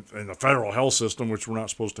health in the federal health system, which we're not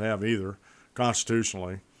supposed to have either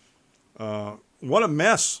constitutionally. What a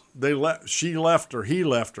mess she left, or he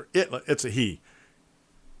left, or it's a he.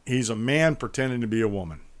 He's a man pretending to be a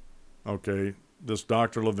woman. Okay, this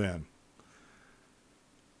Dr. Levin.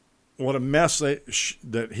 What a mess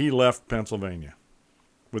that he left Pennsylvania.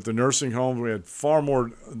 With the nursing homes, we had far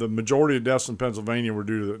more. The majority of deaths in Pennsylvania were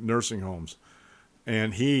due to the nursing homes,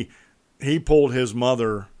 and he pulled his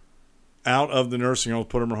mother out of the nursing home,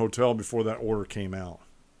 put her in a hotel before that order came out.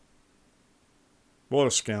 What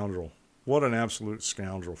a scoundrel! What an absolute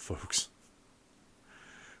scoundrel, folks.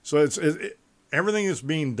 So everything that's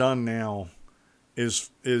being done now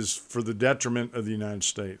is for the detriment of the United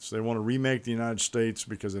States. They want to remake the United States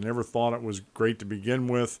because they never thought it was great to begin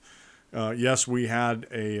with. Yes, we had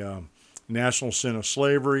a national sin of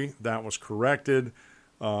slavery. That was corrected.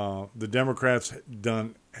 The Democrats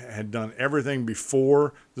had done everything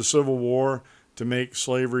before the Civil War to make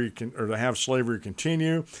slavery or to have slavery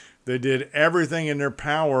continue. They did everything in their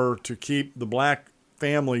power to keep the black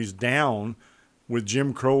families down with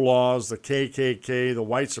Jim Crow laws, the KKK, the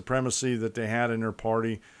white supremacy that they had in their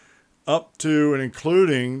party, up to and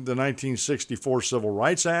including the 1964 Civil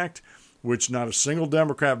Rights Act, which not a single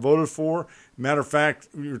Democrat voted for. Matter of fact,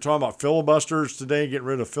 we were talking about filibusters today, get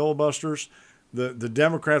rid of filibusters. The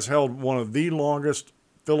Democrats held one of the longest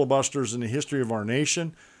filibusters in the history of our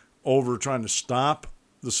nation over trying to stop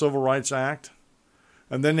the Civil Rights Act.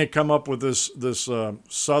 And then they come up with this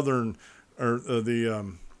Southern, or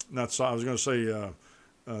the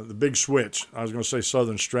big switch. I was going to say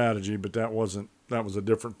Southern strategy, but that was a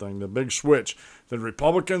different thing. The big switch. The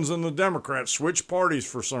Republicans and the Democrats switched parties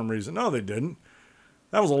for some reason. No, they didn't.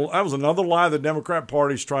 That was another lie the Democrat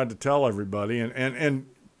parties tried to tell everybody, and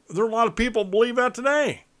there are a lot of people who believe that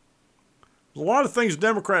today. There's a lot of things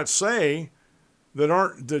Democrats say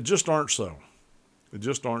that just aren't so. They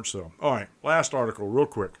just aren't so. All right, last article, real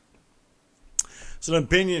quick. It's an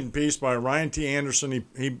opinion piece by Ryan T. Anderson.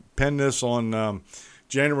 He penned this on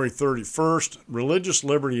January 31st. Religious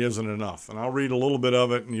liberty isn't enough. And I'll read a little bit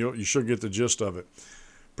of it, and you should get the gist of it.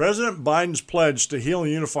 President Biden's pledge to heal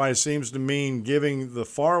and unify seems to mean giving the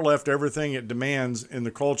far left everything it demands in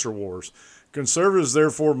the culture wars. Conservatives,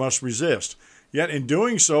 therefore, must resist. Yet in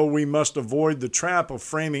doing so, we must avoid the trap of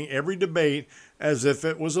framing every debate as if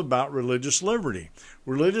it was about religious liberty.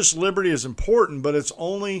 Religious liberty is important, but it's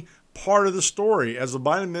only part of the story. As the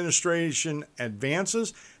Biden administration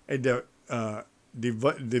advances a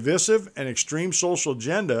divisive and extreme social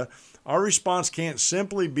agenda, our response can't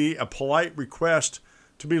simply be a polite request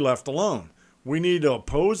to be left alone. We need to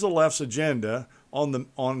oppose the left's agenda on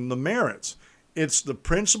the merits. It's the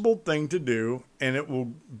principled thing to do, and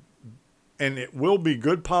it will be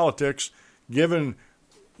good politics given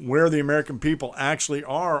where the American people actually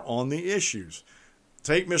are on the issues.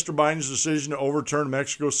 Take Mr. Biden's decision to overturn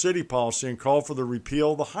Mexico City policy and call for the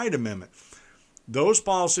repeal of the Hyde Amendment. Those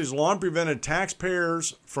policies long prevented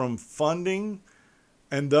taxpayers from funding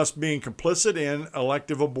and thus being complicit in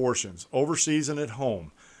elective abortions, overseas and at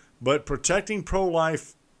home. But protecting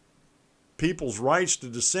pro-life people's rights to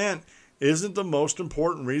dissent isn't the most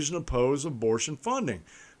important reason to oppose abortion funding.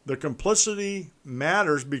 The complicity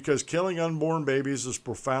matters because killing unborn babies is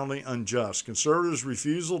profoundly unjust. Conservatives'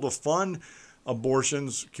 refusal to fund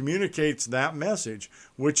abortions communicates that message,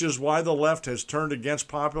 which is why the left has turned against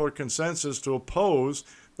popular consensus to oppose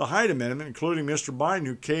the Hyde Amendment, including Mr. Biden,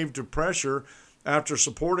 who caved to pressure after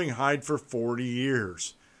supporting Hyde for 40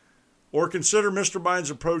 years. Or consider Mr.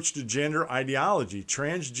 Biden's approach to gender ideology.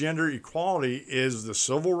 Transgender equality is the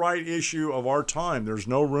civil rights issue of our time. There's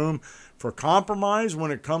no room for compromise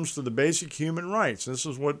when it comes to the basic human rights. This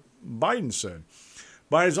is what Biden said.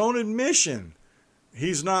 By his own admission,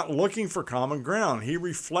 he's not looking for common ground. He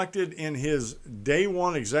reflected in his day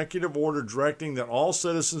one executive order directing that all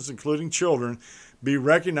citizens, including children, be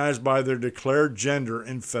recognized by their declared gender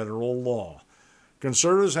in federal law.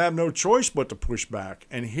 Conservatives have no choice but to push back.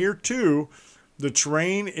 And here, too, the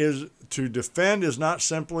terrain is to defend is not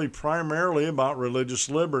simply primarily about religious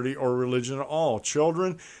liberty or religion at all.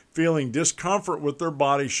 Children feeling discomfort with their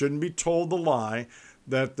body shouldn't be told the lie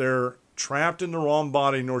that they're trapped in the wrong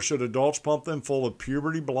body, nor should adults pump them full of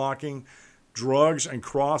puberty-blocking drugs and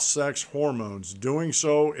cross-sex hormones. Doing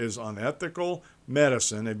so is unethical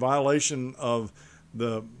medicine, a violation of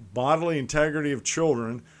the bodily integrity of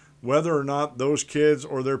children, whether or not those kids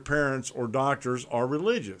or their parents or doctors are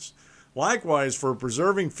religious. Likewise, for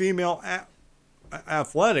preserving female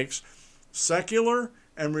athletics, secular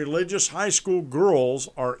and religious high school girls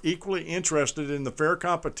are equally interested in the fair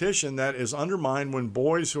competition that is undermined when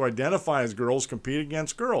boys who identify as girls compete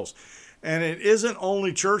against girls. And it isn't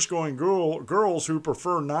only church-going girls who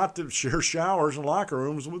prefer not to share showers and locker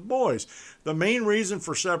rooms with boys. The main reason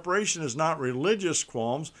for separation is not religious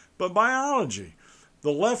qualms, but biology.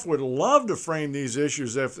 The left would love to frame these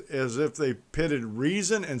issues as if they pitted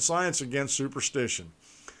reason and science against superstition.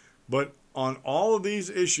 But on all of these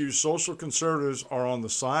issues, social conservatives are on the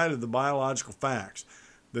side of the biological facts.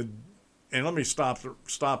 And let me stop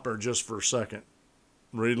there just for a second.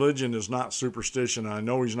 Religion is not superstition. I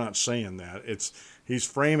know he's not saying that. He's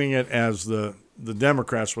framing it as the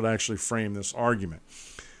Democrats would actually frame this argument.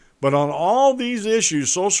 But on all these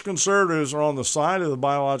issues, social conservatives are on the side of the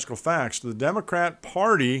biological facts. The Democrat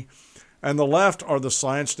Party and the left are the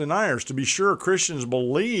science deniers. To be sure, Christians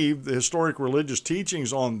believe the historic religious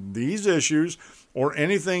teachings on these issues are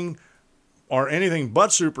anything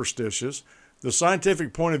but superstitious. The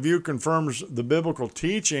scientific point of view confirms the biblical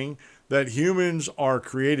teaching that humans are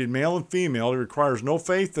created male and female. It requires no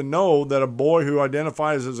faith to know that a boy who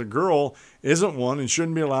identifies as a girl isn't one and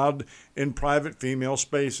shouldn't be allowed in private female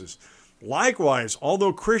spaces. Likewise,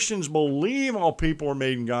 although Christians believe all people are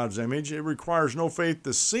made in God's image, it requires no faith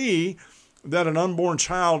to see that an unborn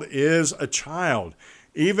child is a child.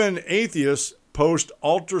 Even atheists post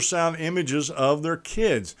ultrasound images of their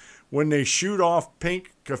kids. When they shoot off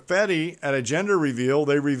pink confetti at a gender reveal,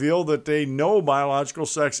 they reveal that they know biological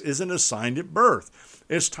sex isn't assigned at birth.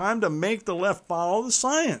 It's time to make the left follow the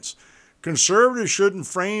science. Conservatives shouldn't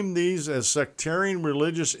frame these as sectarian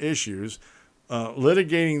religious issues,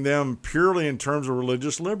 litigating them purely in terms of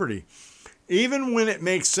religious liberty. Even when it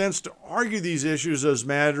makes sense to argue these issues as a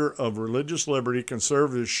matter of religious liberty,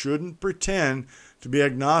 conservatives shouldn't pretend to be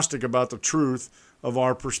agnostic about the truth of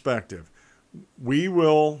our perspective.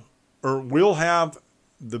 We'll have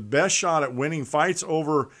the best shot at winning fights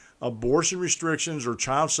over abortion restrictions or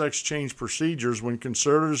child sex change procedures when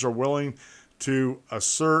conservatives are willing to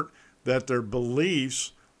assert that their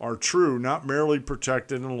beliefs are true, not merely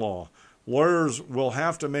protected in law. Lawyers will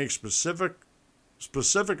have to make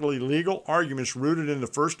specifically legal arguments rooted in the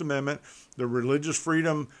First Amendment, the Religious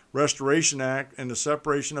Freedom Restoration Act, and the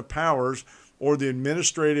Separation of Powers, or the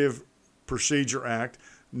Administrative Procedure Act,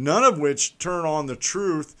 none of which turn on the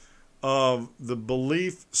truth of the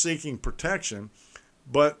belief-seeking protection,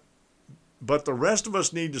 but the rest of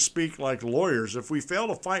us need to speak like lawyers. If we fail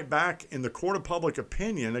to fight back in the court of public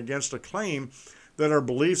opinion against a claim that our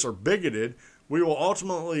beliefs are bigoted, we will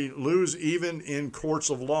ultimately lose even in courts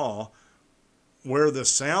of law where the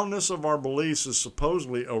soundness of our beliefs is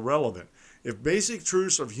supposedly irrelevant. If basic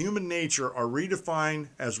truths of human nature are redefined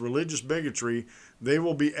as religious bigotry, they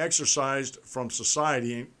will be exorcised from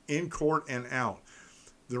society in court and out.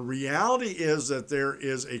 The reality is that there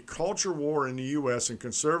is a culture war in the U.S. and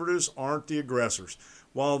conservatives aren't the aggressors.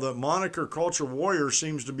 While the moniker culture warrior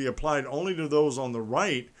seems to be applied only to those on the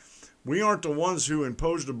right, we aren't the ones who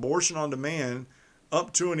imposed abortion on demand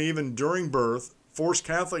up to and even during birth, forced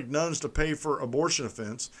Catholic nuns to pay for abortion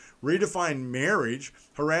offense, redefined marriage,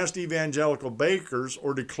 harassed evangelical bakers,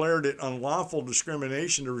 or declared it unlawful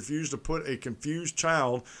discrimination to refuse to put a confused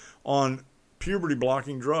child on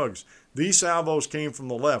puberty-blocking drugs. These salvos came from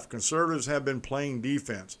the left. Conservatives have been playing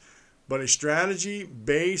defense. But a strategy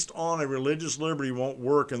based on a religious liberty won't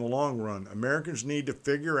work in the long run. Americans need to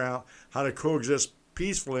figure out how to coexist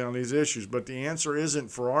peacefully on these issues. But the answer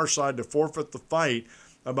isn't for our side to forfeit the fight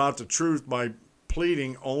about the truth by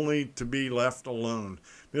pleading only to be left alone.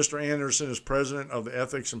 Mr. Anderson is president of the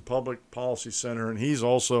Ethics and Public Policy Center, and he's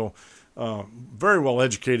also a very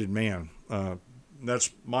well-educated man.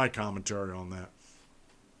 That's my commentary on that.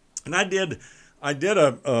 And I did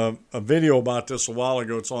a video about this a while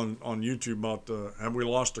ago. It's on YouTube about have we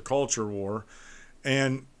lost the culture war,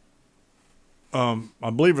 and I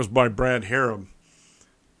believe it was by Brad Harrod,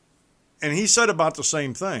 and he said about the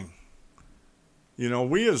same thing. You know,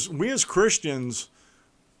 we as Christians,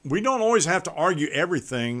 we don't always have to argue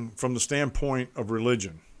everything from the standpoint of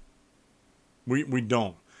religion. We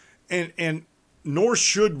don't, and nor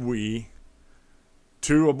should we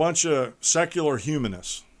to a bunch of secular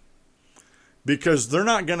humanists, because they're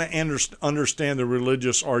not going to understand the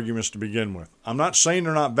religious arguments to begin with. I'm not saying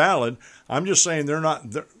they're not valid. I'm just saying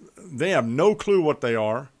they have no clue what they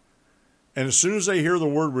are. And as soon as they hear the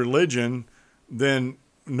word religion, then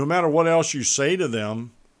no matter what else you say to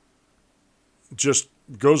them, just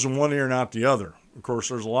goes in one ear and out the other. Of course,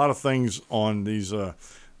 there's a lot of things on these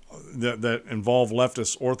that involve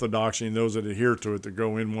leftist orthodoxy and those that adhere to it that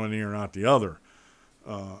go in one ear and out the other.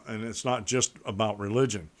 And it's not just about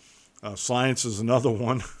religion. Science is another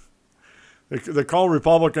one. They call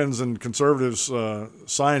Republicans and conservatives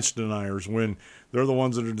science deniers when they're the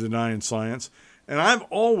ones that are denying science. And I've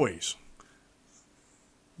always,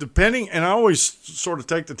 and I always sort of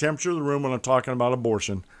take the temperature of the room when I'm talking about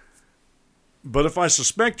abortion. But if I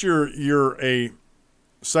suspect you're a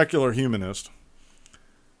secular humanist,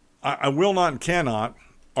 I will not and cannot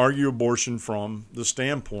argue abortion from the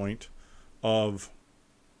standpoint of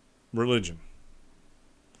religion.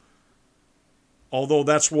 Although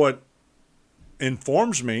that's what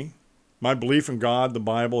informs me, my belief in God, the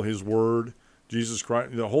Bible, His Word, Jesus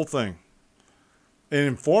Christ, the whole thing. It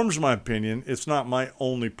informs my opinion. It's not my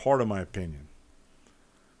only part of my opinion.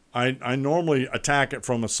 I normally attack it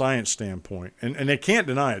from a science standpoint, and they can't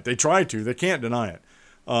deny it. They try to. They can't deny it.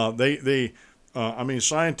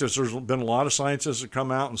 Scientists, there's been a lot of scientists that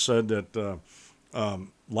come out and said that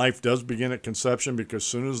life does begin at conception, because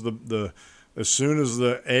as soon as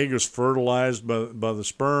the egg is fertilized by the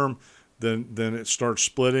sperm, then it starts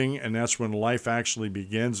splitting, and that's when life actually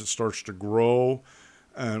begins. It starts to grow.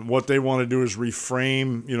 And what they want to do is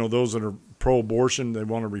reframe, those that are pro-abortion, they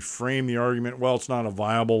want to reframe the argument. Well, it's not a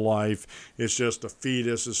viable life. It's just a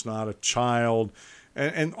fetus. It's not a child.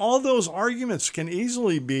 And all those arguments can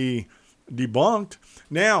easily be debunked.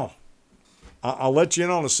 Now, I'll let you in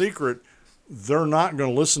on a secret. they're not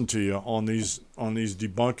going to listen to you on these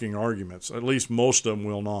debunking arguments. At least most of them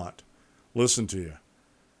will not listen to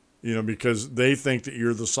you. Because they think that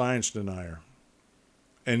you're the science denier.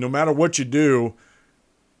 And no matter what you do,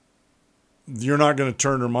 you're not going to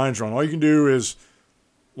turn their minds around. All you can do is,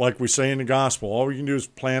 like we say in the gospel, all you can do is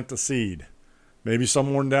plant the seed. Maybe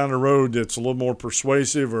someone down the road that's a little more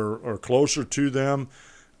persuasive or closer to them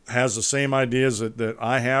has the same ideas that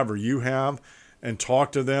I have or you have, and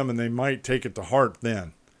talk to them, and they might take it to heart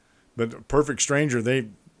then. But a perfect stranger,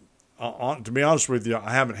 to be honest with you,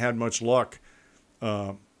 I haven't had much luck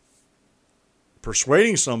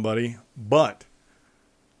persuading somebody, but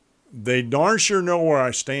they darn sure know where I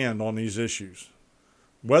stand on these issues.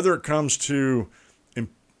 Whether it comes to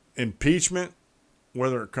impeachment,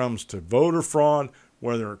 whether it comes to voter fraud,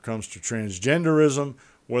 whether it comes to transgenderism,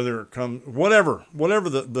 whether it comes, whatever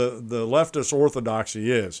the leftist orthodoxy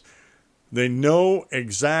is, they know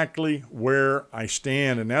exactly where I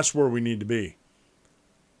stand, and that's where we need to be.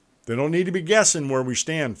 They don't need to be guessing where we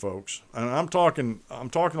stand, folks. And I'm talking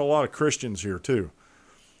to a lot of Christians here too.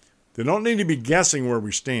 They don't need to be guessing where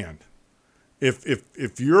we stand.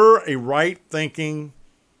 If you're a right-thinking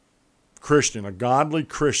Christian, a godly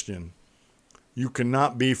Christian, you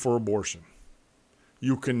cannot be for abortion.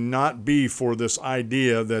 You cannot be for this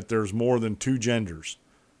idea that there's more than two genders.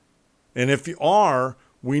 And if you are,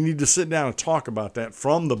 we need to sit down and talk about that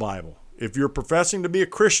from the Bible. If you're professing to be a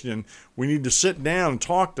Christian, we need to sit down and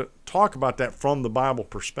talk about that from the Bible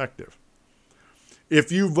perspective.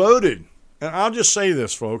 If you voted, and I'll just say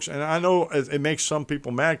this, folks, and I know it makes some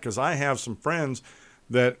people mad because I have some friends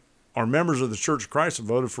that are members of the Church of Christ that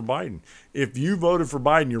voted for Biden. If you voted for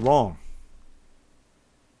Biden, you're wrong.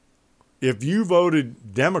 If you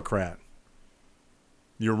voted Democrat,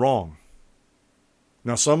 you're wrong.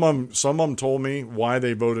 Now, some of them told me why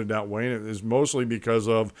they voted that way, and it is mostly because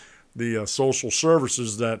of the social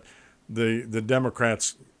services that the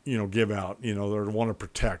Democrats, give out. They want to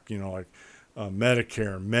protect, like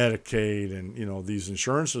Medicare, Medicaid, and these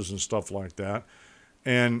insurances and stuff like that.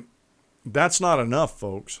 And that's not enough,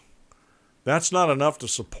 folks. That's not enough to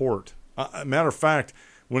support. Matter of fact,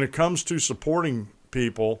 when it comes to supporting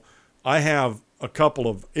people, I have a couple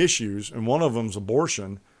of issues, and one of them is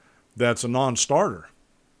abortion. That's a non-starter.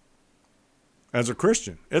 As a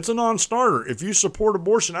Christian, it's a non-starter. If you support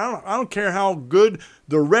abortion, I don't care how good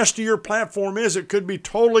the rest of your platform is. It could be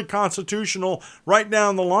totally constitutional right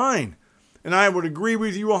down the line. And I would agree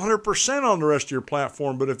with you 100% on the rest of your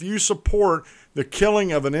platform. But if you support the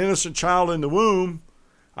killing of an innocent child in the womb,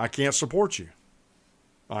 I can't support you.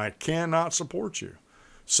 I cannot support you.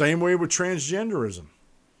 Same way with transgenderism.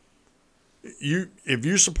 If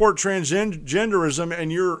you support transgenderism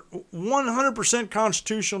and you're 100%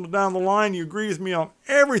 constitutional down the line, you agree with me on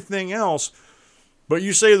everything else, but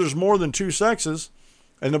you say there's more than two sexes,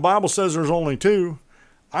 and the Bible says there's only two,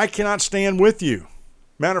 I cannot stand with you.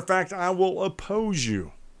 Matter of fact, I will oppose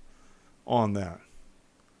you on that.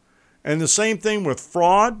 And the same thing with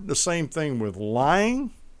fraud, the same thing with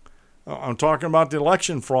lying. I'm talking about the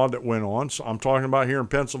election fraud that went on. So I'm talking about here in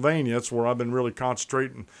Pennsylvania. That's where I've been really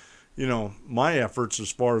concentrating my efforts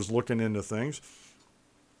as far as looking into things.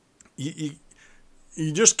 You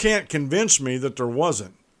just can't convince me that there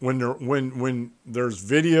wasn't. When there's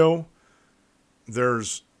video,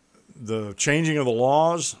 there's the changing of the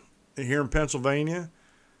laws here in Pennsylvania.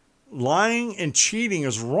 Lying and cheating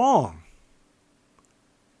is wrong.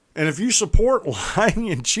 And if you support lying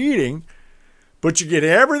and cheating, but you get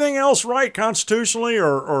everything else right constitutionally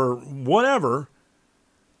or whatever,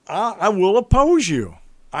 I will oppose you.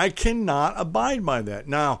 I cannot abide by that.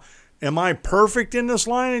 Now, am I perfect in this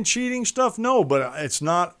lying and cheating stuff? No, but it's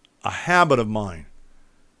not a habit of mine.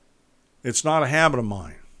 It's not a habit of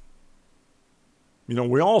mine.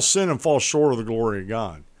 We all sin and fall short of the glory of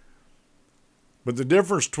God. But the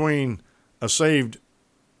difference between a saved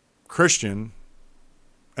Christian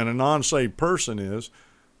and a non-saved person is,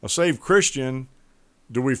 a saved Christian,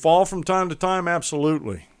 do we fall from time to time?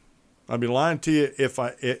 Absolutely. I'd be lying to you if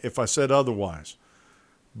I said otherwise.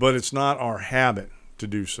 But it's not our habit to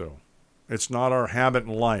do so. It's not our habit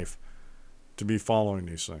in life to be following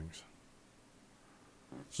these things.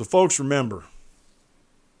 So folks, remember,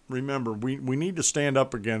 we need to stand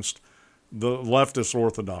up against the leftist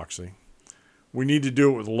orthodoxy. We need to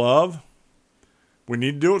do it with love. We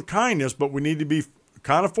need to do it with kindness, but we need to be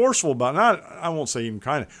kind of forceful about it. I won't say even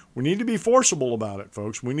kind of. We need to be forcible about it,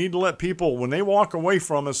 folks. We need to let people, when they walk away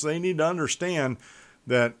from us, they need to understand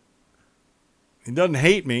that he doesn't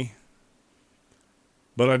hate me,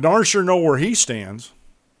 but I darn sure know where he stands.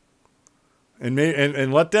 And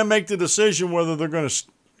let them make the decision whether they're going to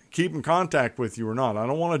keep in contact with you or not. I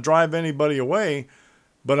don't want to drive anybody away,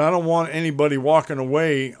 but I don't want anybody walking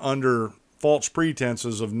away under false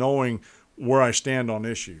pretenses of knowing where I stand on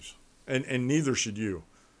issues. And neither should you.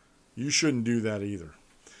 You shouldn't do that either.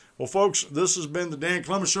 Well, folks, this has been the Dan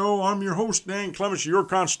Clements Show. I'm your host, Dan Clements, your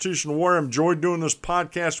constitutional warrior. I enjoyed doing this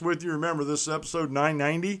podcast with you. Remember, this is episode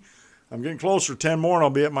 990. I'm getting closer. 10 more, and I'll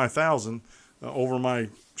be at my 1,000 over my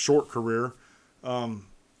short career.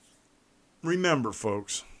 Remember,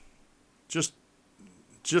 folks, just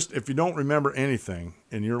if you don't remember anything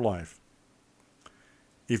in your life,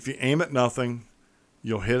 if you aim at nothing,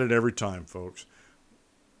 you'll hit it every time, folks.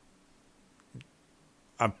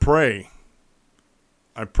 I pray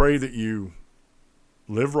that you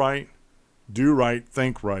live right, do right,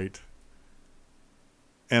 think right,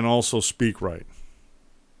 and also speak right.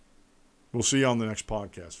 We'll see you on the next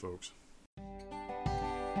podcast, folks.